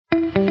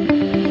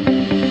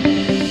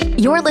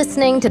You're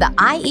listening to the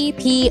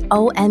IEP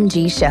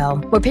OMG show,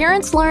 where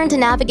parents learn to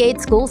navigate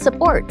school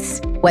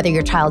supports. Whether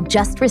your child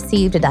just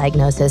received a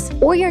diagnosis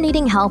or you're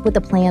needing help with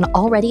a plan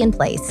already in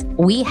place,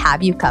 we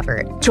have you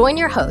covered. Join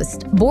your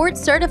host,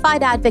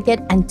 board-certified advocate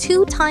and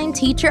two-time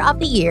Teacher of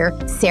the Year,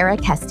 Sarah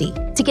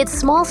Kesty, to get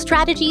small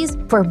strategies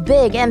for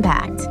big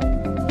impact.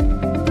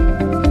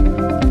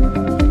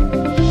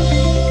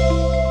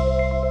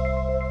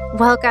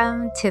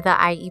 Welcome to the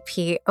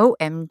IEP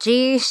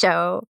OMG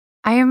show.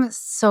 I am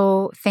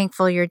so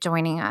thankful you're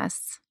joining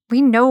us.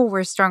 We know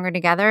we're stronger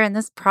together, and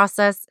this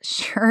process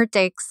sure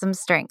takes some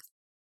strength.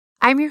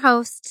 I'm your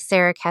host,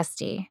 Sarah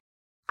Kesty.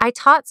 I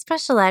taught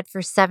special ed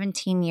for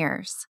 17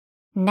 years.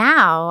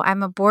 Now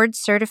I'm a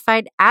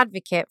board-certified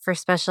advocate for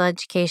special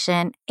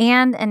education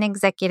and an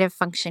executive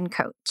function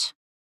coach.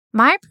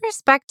 My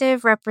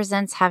perspective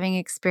represents having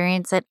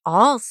experience at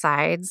all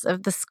sides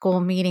of the school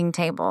meeting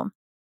table,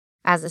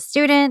 as a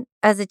student,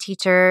 as a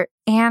teacher,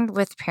 and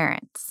with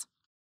parents.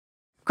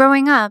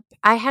 Growing up,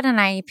 I had an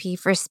IEP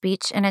for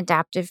speech and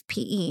adaptive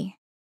PE.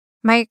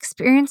 My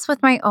experience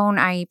with my own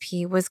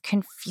IEP was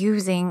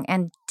confusing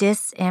and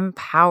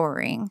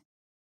disempowering.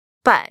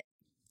 But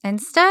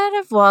instead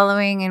of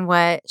wallowing in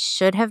what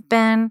should have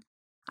been,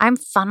 I'm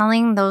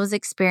funneling those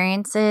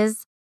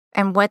experiences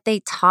and what they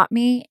taught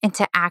me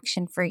into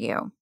action for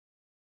you.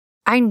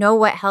 I know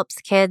what helps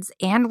kids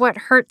and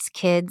what hurts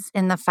kids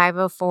in the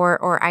 504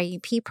 or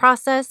IEP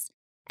process,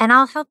 and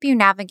I'll help you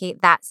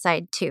navigate that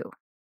side too.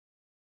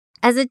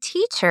 As a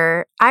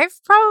teacher,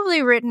 I've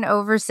probably written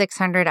over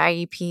 600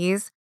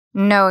 IEPs,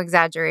 no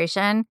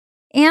exaggeration,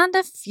 and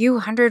a few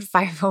hundred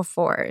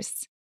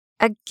 504s.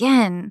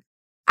 Again,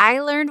 I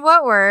learned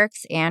what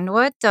works and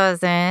what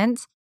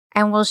doesn't,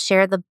 and will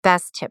share the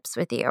best tips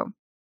with you.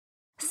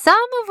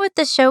 Some of what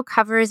the show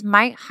covers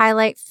might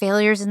highlight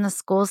failures in the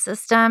school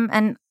system,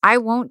 and I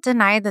won't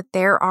deny that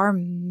there are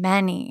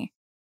many.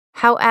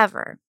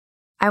 However,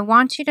 I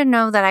want you to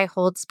know that I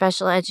hold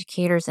special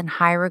educators in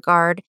high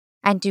regard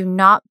and do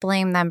not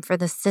blame them for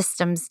the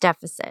system's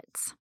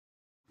deficits.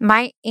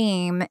 My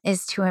aim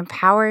is to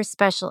empower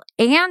special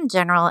and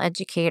general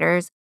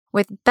educators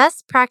with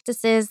best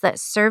practices that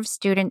serve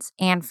students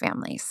and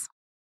families.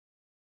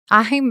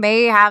 I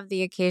may have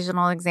the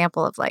occasional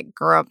example of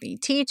grumpy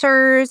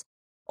teachers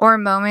or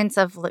moments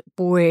of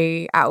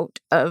way out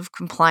of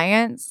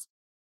compliance,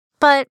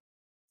 but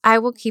I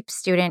will keep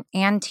student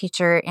and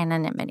teacher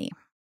anonymity.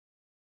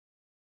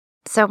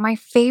 So my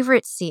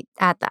favorite seat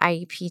at the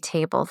IEP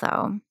table,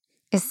 though,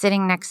 is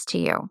sitting next to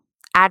you,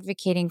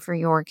 advocating for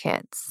your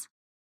kids.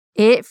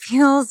 It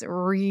feels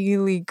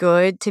really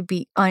good to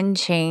be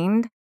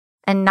unchained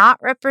and not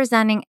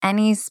representing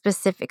any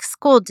specific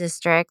school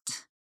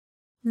district,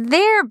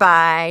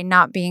 thereby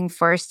not being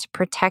forced to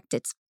protect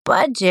its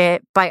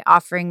budget by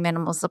offering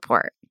minimal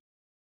support.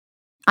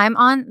 I'm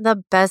on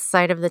the best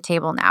side of the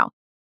table now,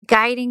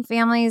 guiding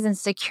families and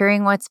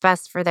securing what's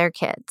best for their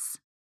kids.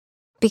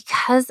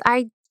 Because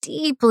I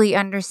deeply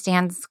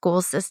understand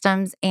school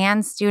systems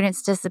and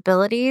students'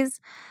 disabilities,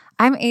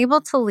 I'm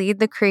able to lead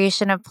the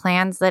creation of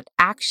plans that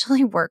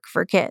actually work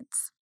for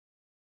kids.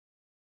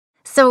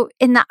 So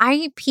in the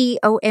IEP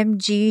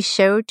OMG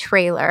show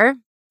trailer,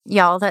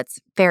 y'all,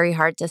 that's very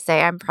hard to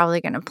say. I'm probably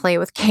going to play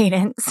with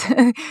cadence.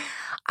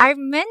 I've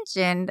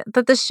mentioned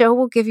that the show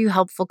will give you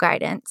helpful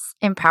guidance,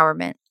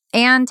 empowerment,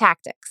 and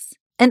tactics.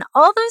 And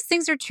all those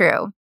things are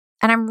true.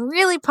 And I'm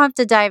really pumped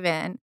to dive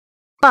in.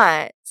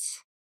 But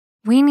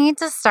we need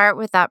to start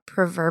with that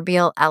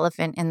proverbial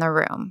elephant in the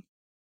room.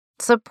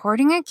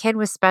 Supporting a kid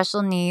with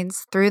special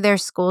needs through their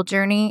school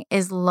journey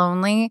is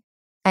lonely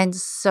and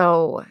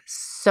so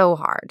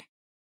hard.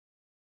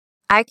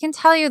 I can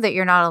tell you that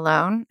you're not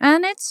alone,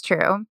 and it's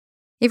true.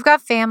 You've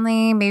got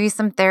family, maybe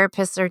some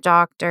therapists or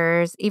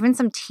doctors, even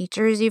some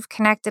teachers you've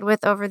connected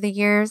with over the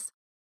years,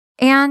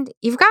 and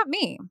you've got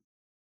me.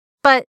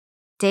 But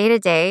day to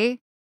day,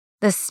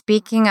 the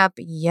speaking up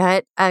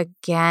yet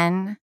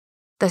again,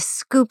 the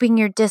scooping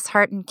your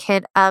disheartened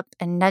kid up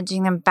and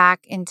nudging them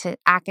back into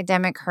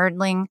academic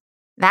hurdling,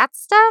 that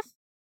stuff,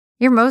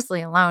 you're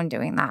mostly alone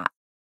doing that.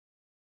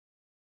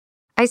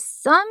 I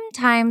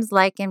sometimes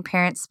liken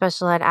parent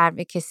special ed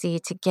advocacy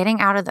to getting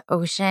out of the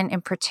ocean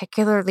in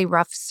particularly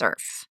rough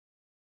surf.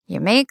 You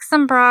make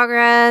some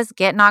progress,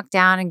 get knocked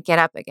down, and get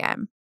up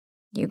again.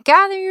 You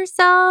gather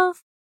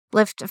yourself,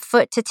 lift a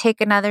foot to take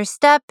another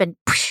step, and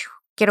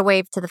get a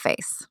wave to the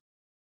face.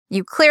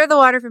 You clear the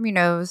water from your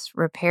nose,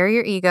 repair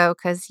your ego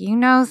because you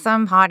know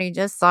some hottie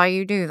just saw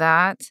you do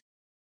that,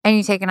 and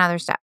you take another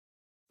step,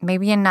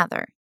 maybe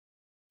another.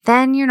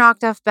 Then you're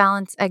knocked off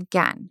balance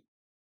again.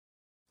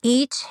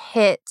 Each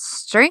hit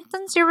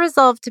strengthens your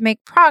resolve to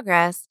make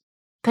progress,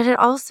 but it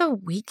also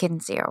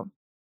weakens you.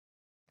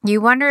 You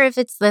wonder if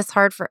it's this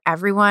hard for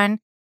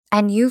everyone,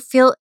 and you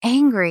feel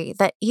angry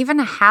that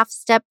even a half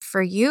step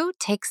for you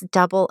takes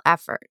double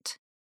effort.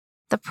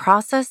 The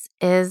process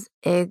is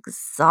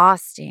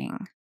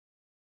exhausting.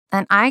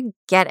 And I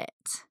get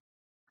it.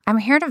 I'm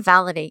here to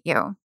validate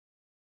you.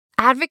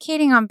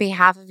 Advocating on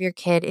behalf of your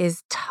kid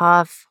is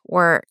tough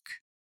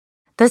work.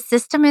 The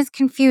system is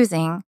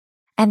confusing,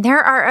 And there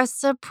are a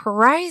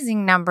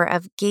surprising number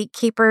of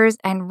gatekeepers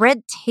and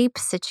red tape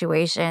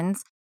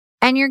situations,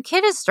 and your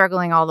kid is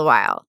struggling all the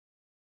while.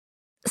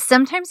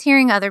 Sometimes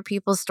hearing other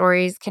people's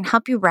stories can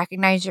help you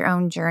recognize your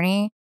own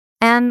journey.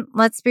 And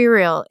let's be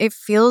real, it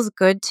feels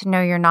good to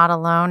know you're not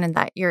alone and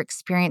that your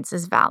experience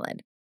is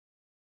valid.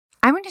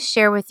 I'm going to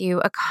share with you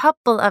a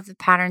couple of the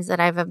patterns that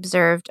I've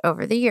observed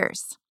over the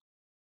years.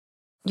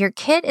 Your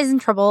kid is in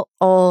trouble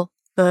all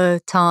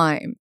the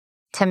time.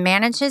 To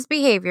manage his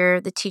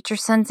behavior, the teacher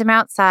sends him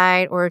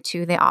outside or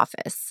to the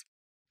office.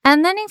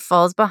 And then he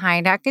falls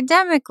behind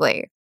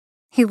academically.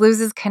 He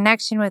loses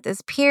connection with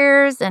his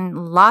peers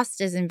and lost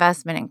his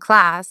investment in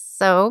class,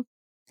 so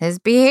his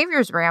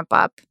behaviors ramp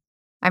up.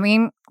 I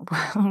mean,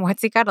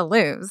 what's he got to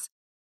lose?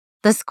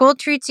 The school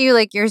treats you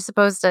like you're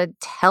supposed to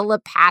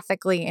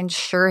telepathically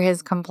ensure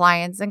his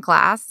compliance in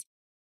class.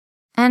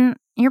 And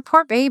your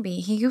poor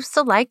baby, he used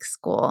to like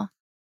school.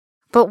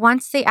 But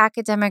once the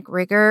academic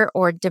rigor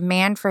or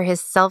demand for his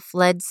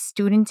self-led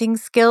studenting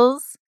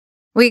skills,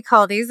 we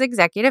call these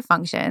executive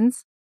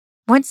functions,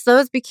 once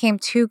those became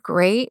too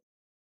great,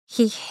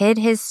 he hid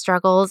his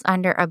struggles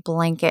under a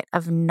blanket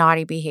of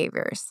naughty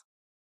behaviors.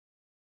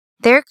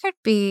 There could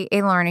be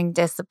a learning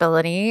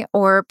disability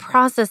or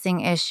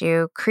processing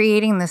issue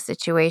creating the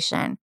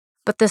situation,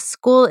 but the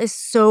school is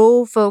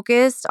so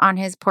focused on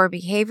his poor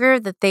behavior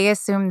that they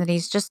assume that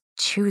he's just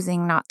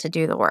choosing not to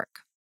do the work.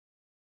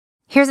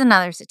 Here's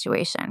another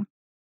situation.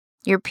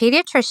 Your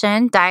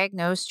pediatrician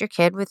diagnosed your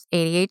kid with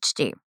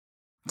ADHD,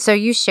 so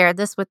you shared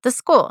this with the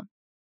school.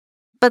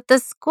 But the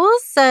school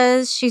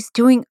says she's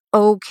doing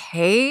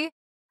okay,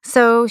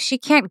 so she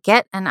can't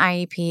get an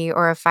IEP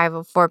or a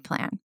 504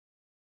 plan.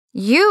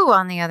 You,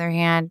 on the other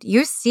hand,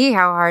 you see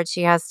how hard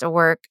she has to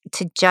work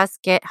to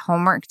just get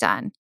homework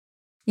done.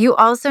 You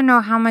also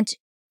know how much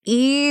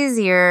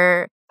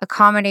easier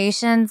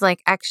accommodations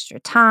like extra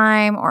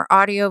time or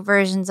audio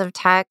versions of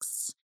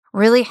texts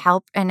really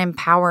help and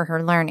empower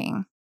her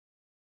learning.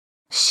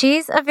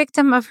 She's a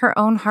victim of her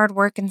own hard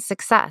work and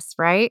success,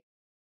 right?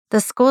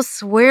 The school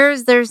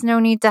swears there's no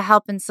need to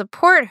help and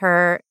support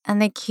her,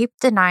 and they keep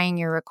denying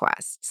your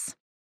requests.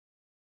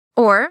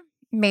 Or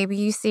maybe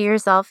you see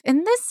yourself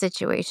in this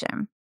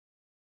situation.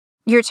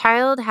 Your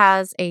child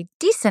has a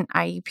decent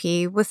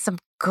IEP with some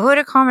good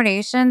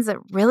accommodations that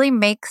really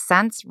make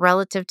sense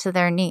relative to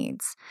their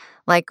needs,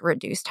 like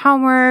reduced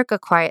homework, a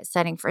quiet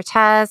setting for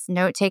tests,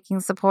 note-taking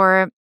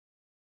support.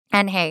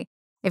 And hey,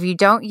 if you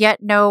don't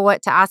yet know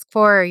what to ask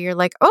for, or you're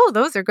like, oh,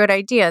 those are good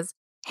ideas,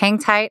 hang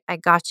tight, I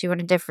got you in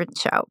a different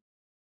show.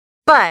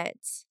 But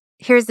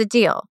here's the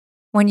deal.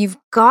 When you've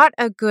got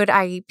a good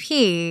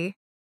IEP,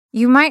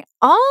 you might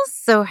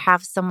also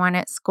have someone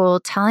at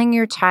school telling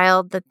your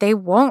child that they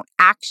won't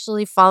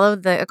actually follow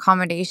the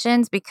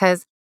accommodations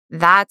because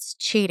that's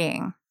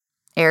cheating,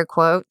 air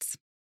quotes.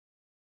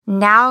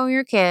 Now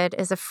your kid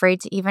is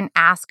afraid to even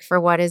ask for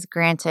what is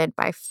granted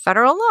by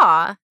federal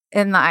law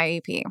in the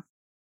IEP.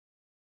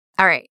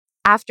 All right,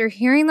 after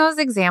hearing those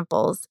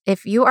examples,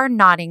 if you are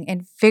nodding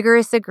in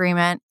vigorous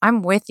agreement,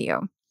 I'm with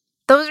you.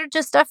 Those are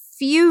just a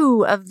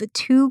few of the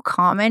too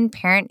common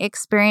parent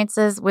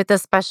experiences with the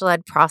special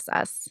ed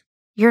process.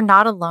 You're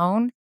not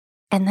alone,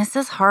 and this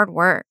is hard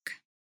work.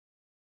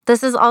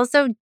 This is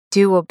also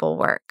doable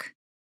work.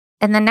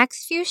 In the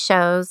next few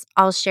shows,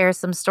 I'll share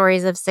some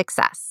stories of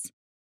success.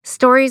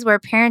 Stories where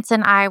parents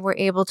and I were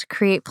able to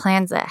create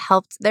plans that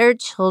helped their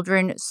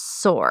children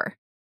soar.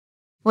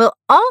 We'll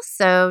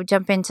also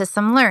jump into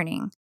some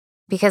learning,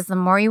 because the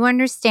more you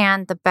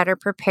understand, the better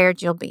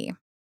prepared you'll be.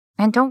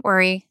 And don't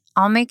worry,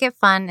 I'll make it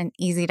fun and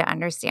easy to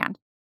understand.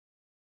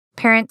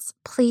 Parents,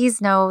 please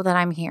know that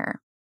I'm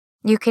here.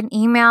 You can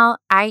email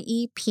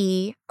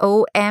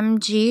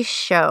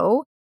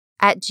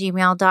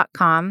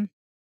iepomgshow@gmail.com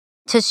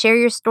to share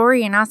your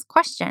story and ask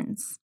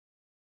questions.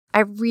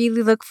 I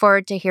really look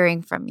forward to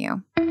hearing from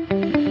you.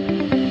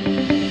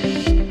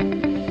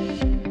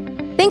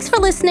 Thanks for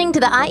listening to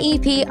the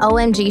IEP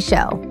OMG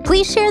show.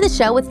 Please share the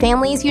show with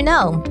families you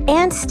know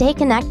and stay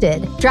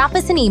connected. Drop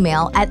us an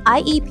email at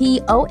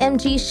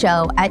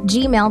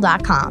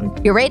iepomgshow@gmail.com.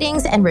 Your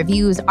ratings and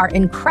reviews are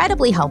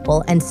incredibly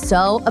helpful and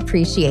so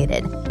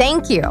appreciated.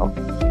 Thank you.